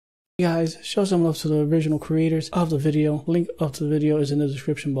Guys, show some love to the original creators of the video. Link up to the video is in the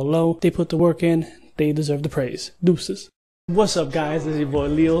description below. They put the work in, they deserve the praise. Deuces. What's up, guys? This is your boy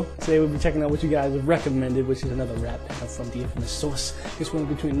Leo. Today we'll be checking out what you guys have recommended, which is another rap battle from the infamous source. This one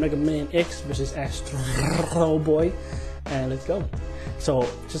between Mega Man X versus Astro Boy. And let's go. So,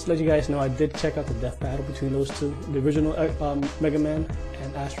 just to let you guys know, I did check out the death battle between those two. The original Mega Man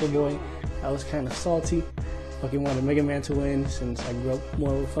and Astro Boy. I was kind of salty. Fucking wanted Mega Man to win since I grew up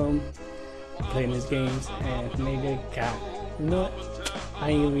more with him, playing his games, and Mega got. You know what? I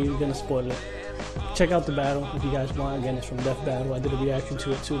ain't even gonna spoil it. Check out the battle if you guys want. Again, it's from Death Battle. I did a reaction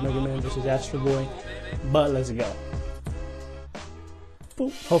to it too, Mega Man versus Astro Boy. But let's go.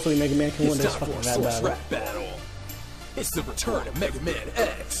 Boop. Hopefully Mega Man can win this fucking rap battle. It's the return of Mega Man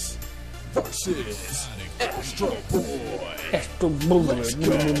X versus Astro Boy. Astro Boy.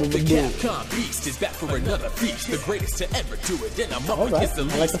 The Capcom Beast is back for another feast, the greatest to ever do it. Then I'm up against the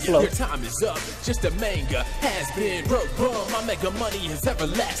least. Like the flow. Your time is up. Just a manga has been broke. My Mega Money is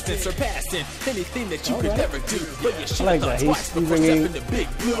everlasting, surpassing anything that you could ever do. But you should have thought twice before stepping the big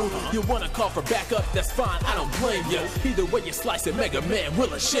blue. You wanna call for backup? That's fine. I don't blame you. Either way you slice it, Mega Man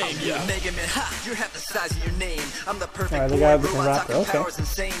will shame you. Mega Man, ha! You're half the size of your name. I'm the perfect boy. Robot talking powers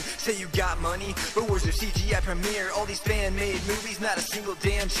insane. Say you got money, but where's your CGI premiere? All these fan-made movies, not a single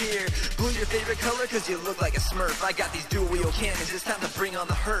damn cheer. Blue your favorite color cause you look like a smurf. I got these dual-wheel cannons, it's time to bring on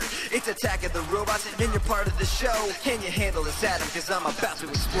the hurt. It's Attack of the Robots and you're part of the show. Can you handle this, Adam? Cause I'm about to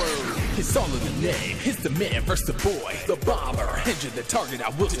explode. It's all in the name. It's the man versus the boy. The bomber, engine, the target I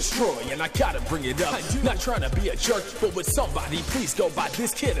will destroy. And I gotta bring it up. Not trying to be a jerk, but with somebody, please go buy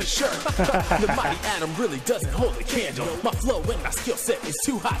this kid a shirt. The mighty Adam really doesn't hold a candle. My flow and my skill set is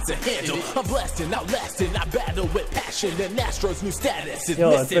too hot to handle. I'm blasting, outlasting, I battle with passion. And Astro's new status is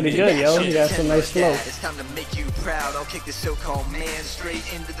yo, it's pretty good, yo. You got some nice flow. It's time to make you proud. I'll kick the so-called man straight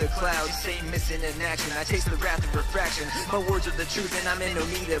into the clouds. Say missing in action. I taste the wrath of refraction. My words are the truth and I'm in no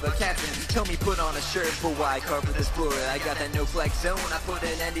need of a captain. Tell me put on a shirt, but why carve for this glory? I got that no flag zone. I put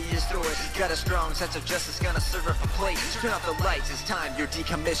an end to your story. Got a strong sense of justice, gonna serve up a plate. Turn off the lights, it's time, your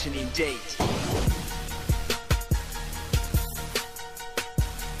decommissioning date.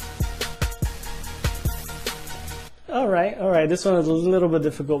 Alright, this one is a little bit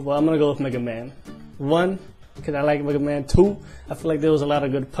difficult, but I'm gonna go with Mega Man. 1, because I like Mega Man. 2, I feel like there was a lot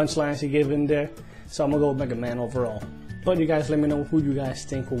of good punchlines he gave in there, so I'm gonna go with Mega Man overall. But you guys let me know who you guys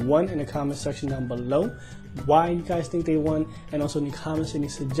think won in the comment section down below, why you guys think they won, and also in the comments, any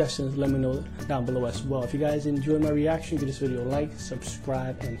suggestions, let me know down below as well. If you guys enjoyed my reaction, give this video a like,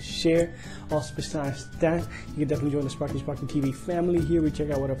 subscribe, and share. Also, besides that, you can definitely join the Sparky TV family. Here we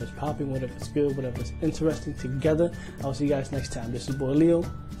check out whatever's popping, whatever's good, whatever's interesting together. I'll see you guys next time. This is boy Leo,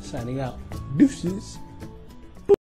 signing out. Deuces.